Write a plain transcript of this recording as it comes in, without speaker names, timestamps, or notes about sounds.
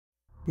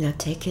Now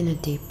take in a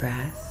deep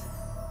breath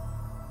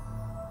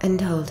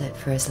and hold it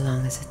for as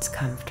long as it's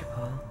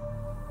comfortable.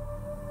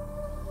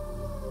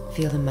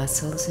 Feel the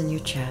muscles in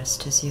your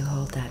chest as you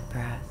hold that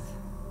breath.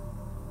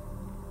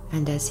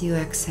 And as you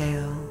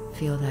exhale,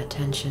 feel that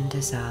tension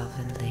dissolve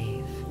and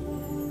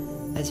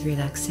leave as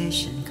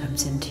relaxation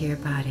comes into your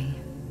body.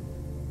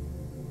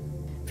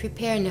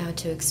 Prepare now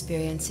to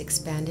experience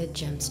expanded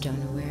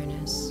gemstone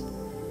awareness.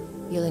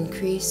 You'll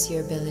increase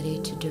your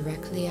ability to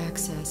directly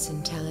access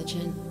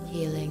intelligent,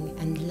 healing,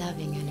 and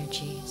loving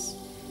energies.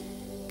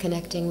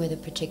 Connecting with a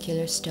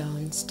particular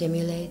stone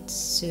stimulates,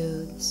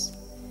 soothes,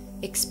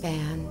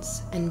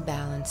 expands, and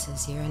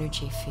balances your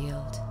energy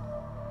field.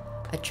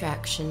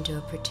 Attraction to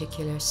a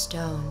particular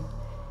stone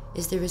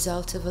is the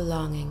result of a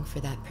longing for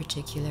that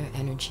particular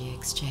energy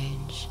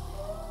exchange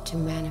to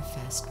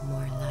manifest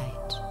more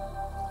light.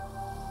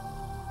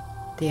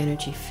 The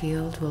energy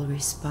field will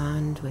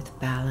respond with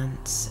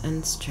balance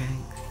and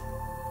strength.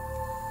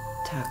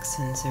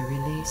 Toxins are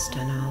released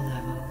on all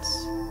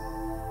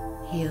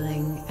levels.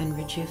 Healing and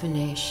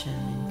rejuvenation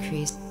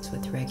increase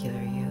with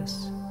regular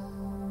use.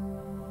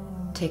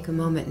 Take a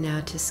moment now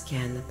to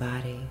scan the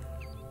body.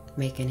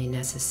 Make any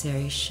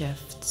necessary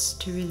shifts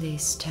to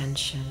release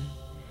tension.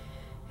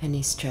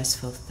 Any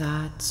stressful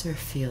thoughts or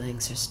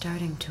feelings are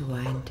starting to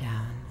wind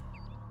down.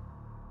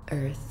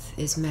 Earth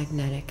is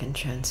magnetic and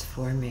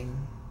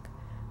transforming,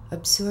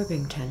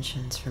 absorbing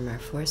tensions from our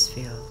force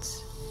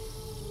fields.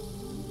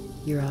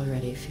 You're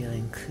already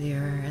feeling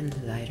clearer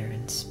and lighter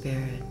in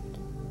spirit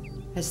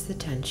as the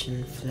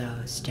tension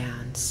flows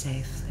down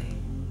safely.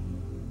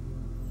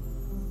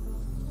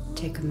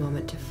 Take a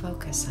moment to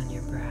focus on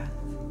your breath.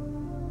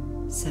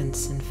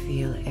 Sense and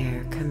feel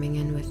air coming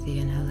in with the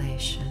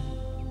inhalation.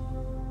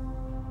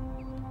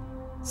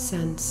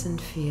 Sense and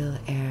feel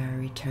air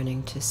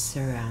returning to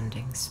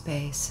surrounding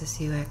space as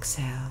you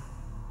exhale.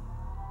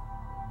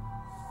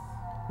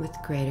 With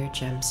greater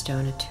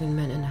gemstone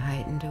attunement and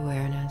heightened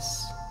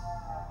awareness,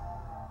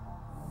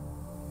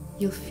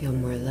 you'll feel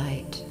more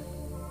light.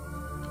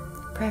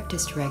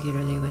 Practiced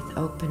regularly with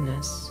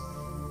openness,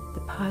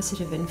 the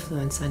positive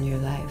influence on your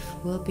life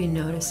will be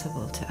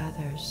noticeable to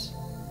others.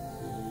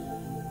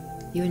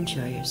 You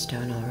enjoy your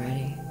stone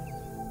already.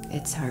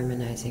 Its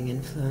harmonizing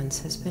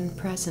influence has been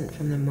present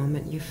from the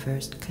moment you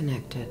first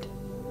connected.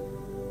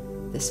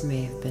 This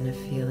may have been a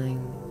feeling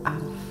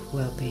of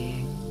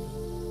well-being,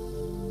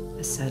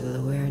 a subtle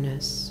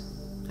awareness,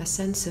 a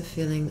sense of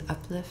feeling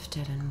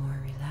uplifted and more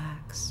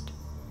relaxed.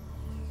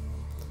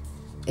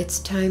 It's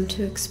time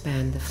to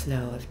expand the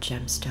flow of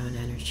gemstone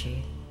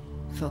energy.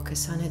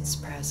 Focus on its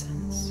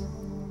presence.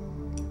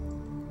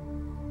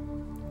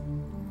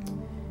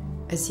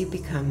 As you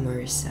become more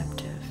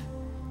receptive,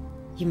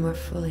 you more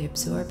fully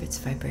absorb its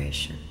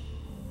vibration.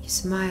 You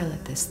smile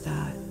at this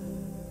thought.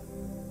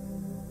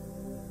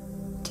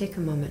 Take a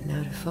moment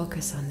now to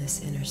focus on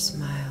this inner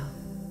smile.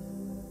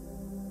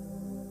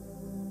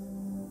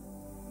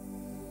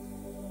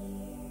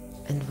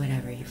 And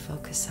whatever you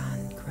focus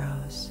on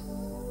grows.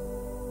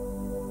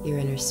 Your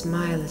inner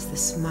smile is the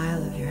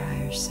smile of your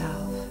higher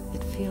self.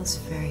 It feels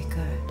very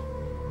good.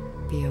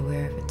 Be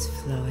aware of its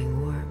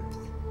flowing warmth.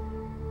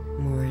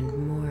 More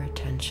and more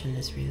tension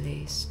is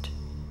released.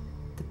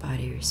 The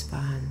body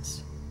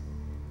responds.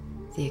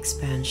 The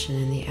expansion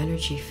in the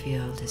energy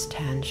field is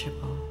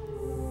tangible.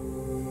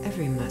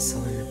 Every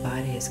muscle in the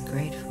body is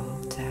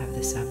grateful to have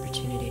this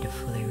opportunity to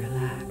fully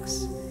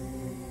relax,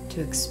 to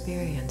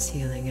experience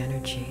healing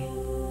energy.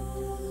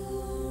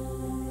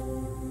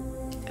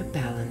 A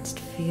balanced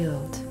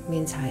field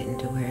means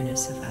heightened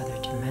awareness of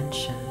other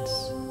dimensions,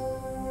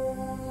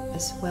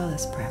 as well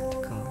as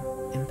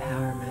practical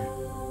empowerment.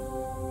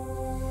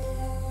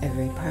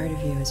 Every part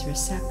of you is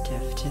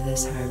receptive to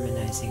this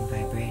harmonizing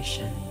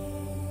vibration.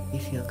 You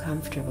feel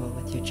comfortable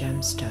with your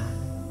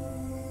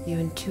gemstone. You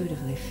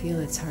intuitively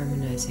feel its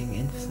harmonizing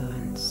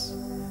influence.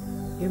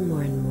 You're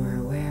more and more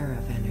aware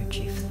of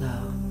energy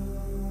flow.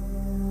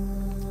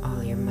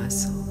 All your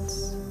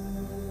muscles,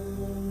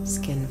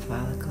 skin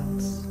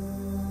follicles,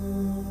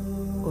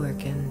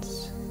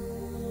 organs,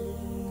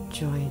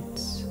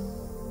 joints,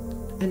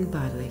 and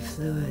bodily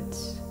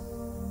fluids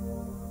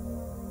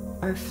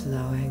are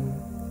flowing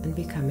and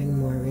becoming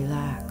more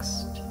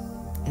relaxed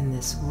in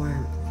this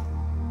warmth.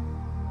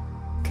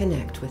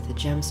 Connect with the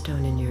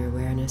gemstone in your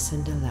awareness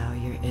and allow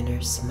your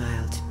inner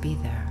smile to be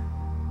there.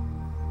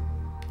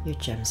 Your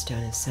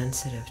gemstone is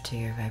sensitive to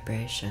your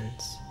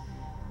vibrations.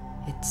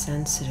 It's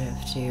sensitive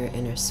to your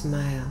inner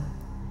smile,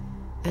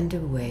 and a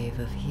wave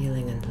of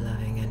healing and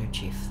loving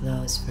energy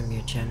flows from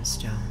your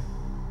gemstone.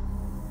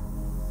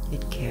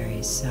 It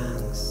carries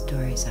songs,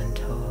 stories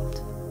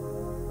untold.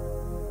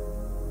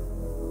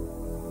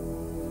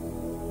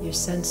 You're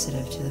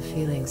sensitive to the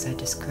feelings I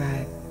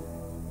describe.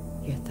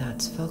 Your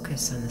thoughts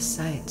focus on the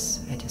sights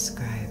I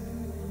describe.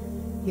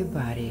 Your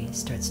body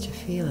starts to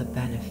feel a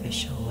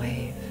beneficial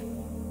wave.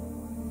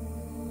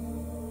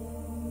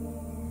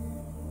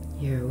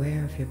 You're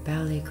aware of your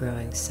belly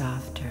growing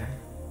softer.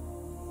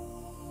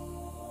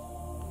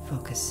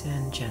 Focus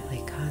in,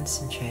 gently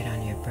concentrate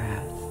on your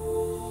breath.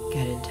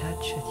 Get in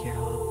touch with your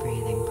whole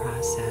breathing process.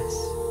 process.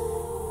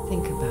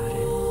 Think about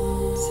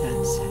it,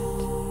 sense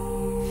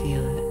it,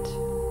 feel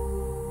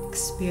it,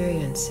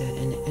 experience it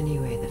in any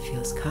way that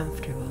feels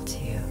comfortable to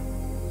you.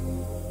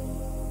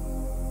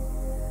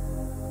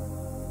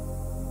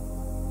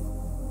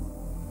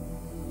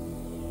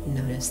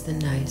 Notice the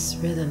nice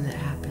rhythm that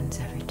happens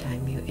every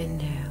time you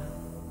inhale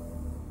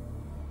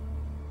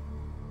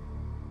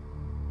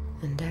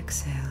and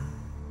exhale.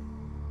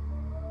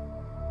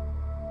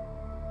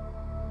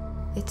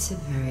 It's a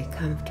very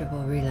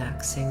comfortable,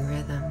 relaxing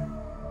rhythm,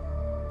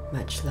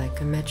 much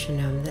like a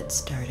metronome that's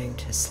starting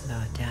to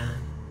slow down.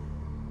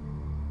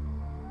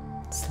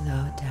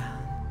 Slow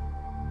down.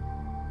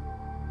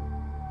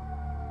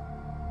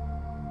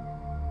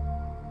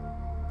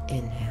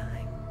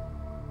 Inhaling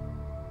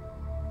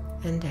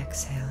and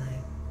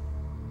exhaling,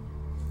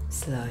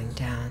 slowing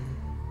down.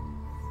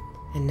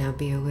 And now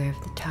be aware of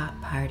the top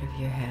part of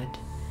your head,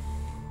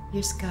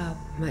 your scalp,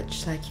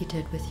 much like you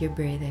did with your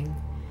breathing.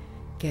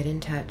 Get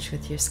in touch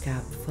with your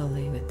scalp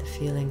fully, with the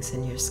feelings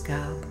in your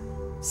scalp.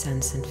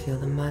 Sense and feel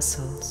the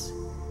muscles,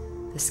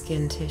 the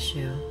skin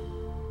tissue,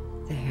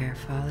 the hair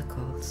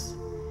follicles,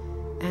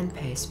 and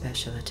pay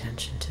special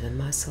attention to the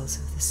muscles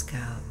of the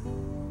scalp.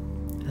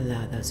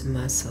 Allow those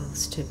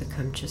muscles to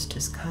become just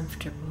as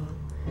comfortable,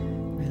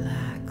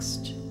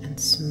 relaxed, and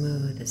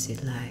smooth as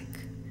you'd like.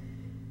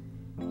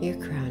 Your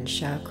crown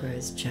chakra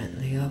is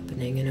gently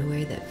opening in a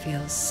way that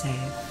feels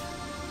safe,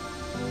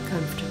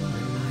 comfortable,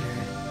 and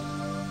moderate.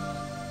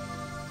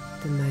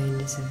 The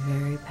mind is a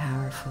very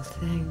powerful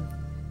thing.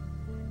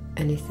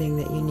 Anything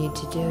that you need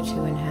to do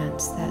to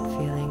enhance that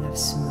feeling of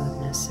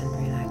smoothness and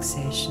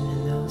relaxation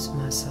in those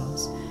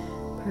muscles,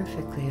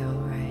 perfectly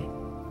all right.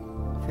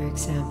 For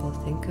example,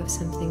 think of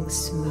something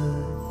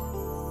smooth,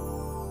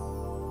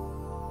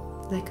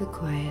 like a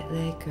quiet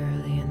lake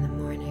early in the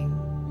morning.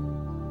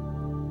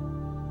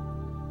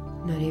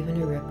 Not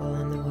even a ripple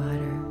on the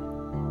water.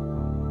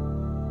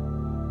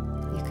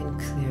 You can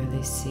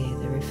clearly see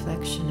the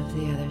reflection of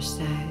the other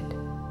side.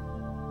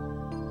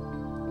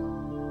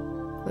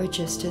 Or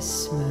just as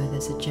smooth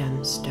as a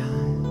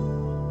gemstone.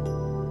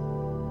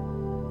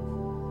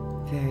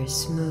 Very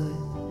smooth.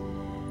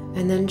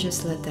 And then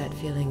just let that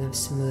feeling of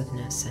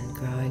smoothness and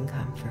growing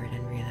comfort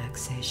and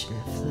relaxation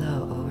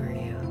flow over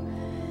you.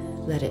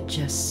 Let it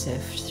just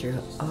sift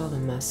through all the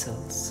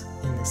muscles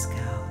in the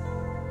scalp.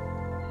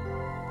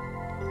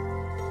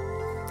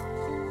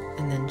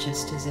 And then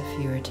just as if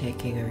you were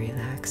taking a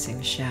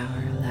relaxing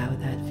shower, allow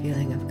that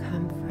feeling of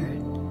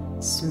comfort,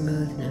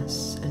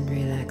 smoothness, and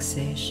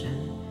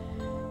relaxation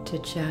to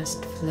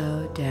just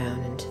flow down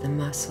into the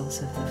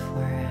muscles of the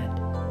forehead,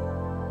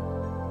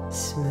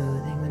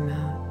 smoothing them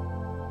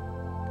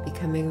out,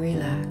 becoming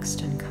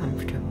relaxed and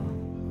comfortable.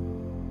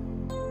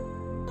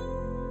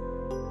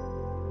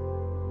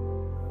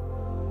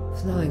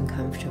 Flowing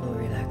comfortable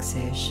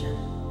relaxation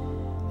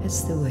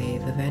as the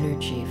wave of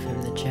energy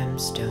from the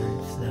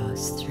gemstone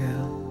flows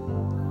through.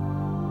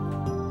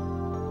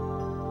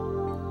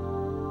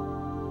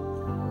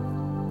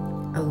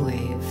 A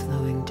wave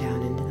flowing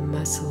down into the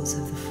muscles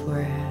of the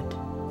forehead,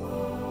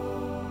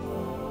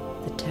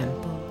 the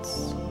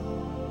temples,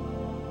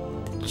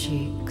 the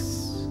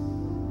cheeks,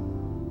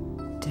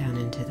 down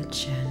into the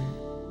chin,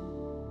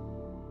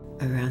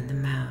 around the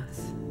mouth.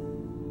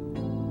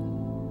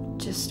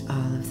 Just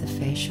all of the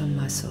facial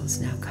muscles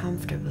now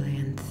comfortably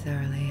and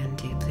thoroughly and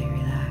deeply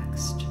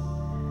relaxed.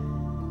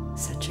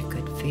 Such a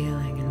good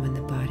feeling, and when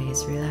the body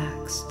is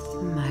relaxed,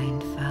 the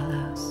mind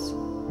follows.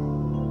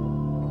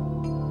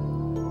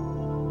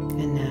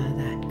 And now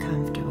that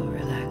comfortable,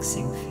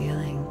 relaxing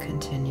feeling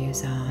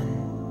continues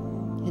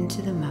on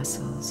into the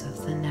muscles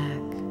of the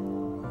neck.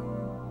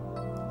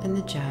 And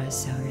the jaw is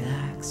so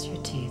relaxed,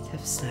 your teeth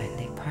have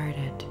slightly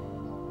parted.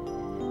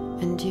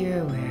 And you're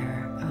aware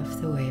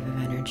of the wave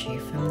of energy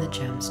from the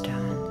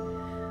gemstone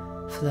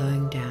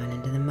flowing down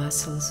into the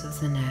muscles of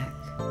the neck,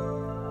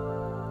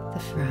 the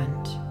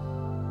front,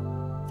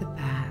 the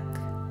back,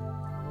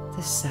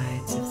 the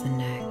sides of the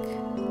neck,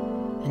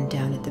 and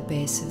down at the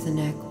base of the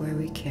neck where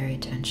we carry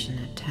tension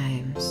at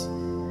times,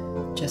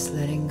 just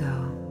letting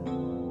go.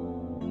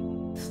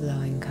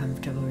 Flowing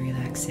comfortable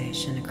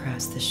relaxation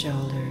across the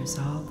shoulders,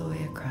 all the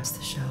way across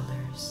the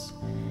shoulders,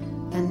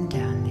 and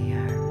down the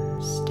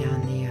arms,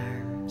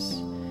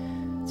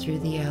 through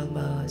the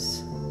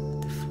elbows,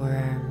 the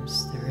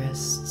forearms, the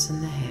wrists,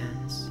 and the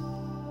hands.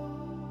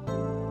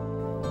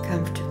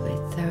 Comfortably,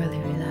 thoroughly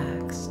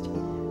relaxed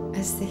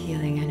as the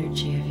healing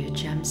energy of your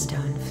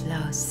gemstone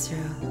flows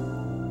through.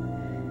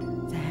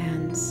 The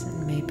hands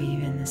and maybe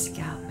even the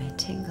scalp may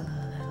tingle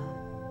a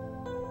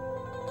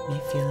little, may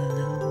feel a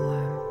little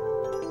warm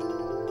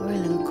or a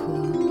little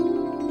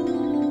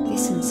cool.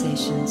 These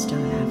sensations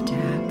don't have to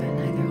happen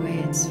either way.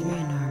 It's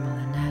very normal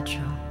and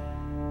natural.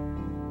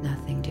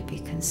 Nothing to be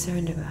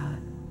concerned about.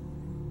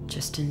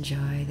 Just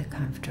enjoy the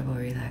comfortable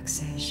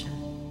relaxation.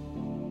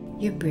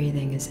 Your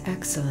breathing is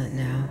excellent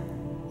now.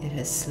 It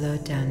has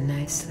slowed down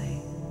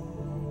nicely.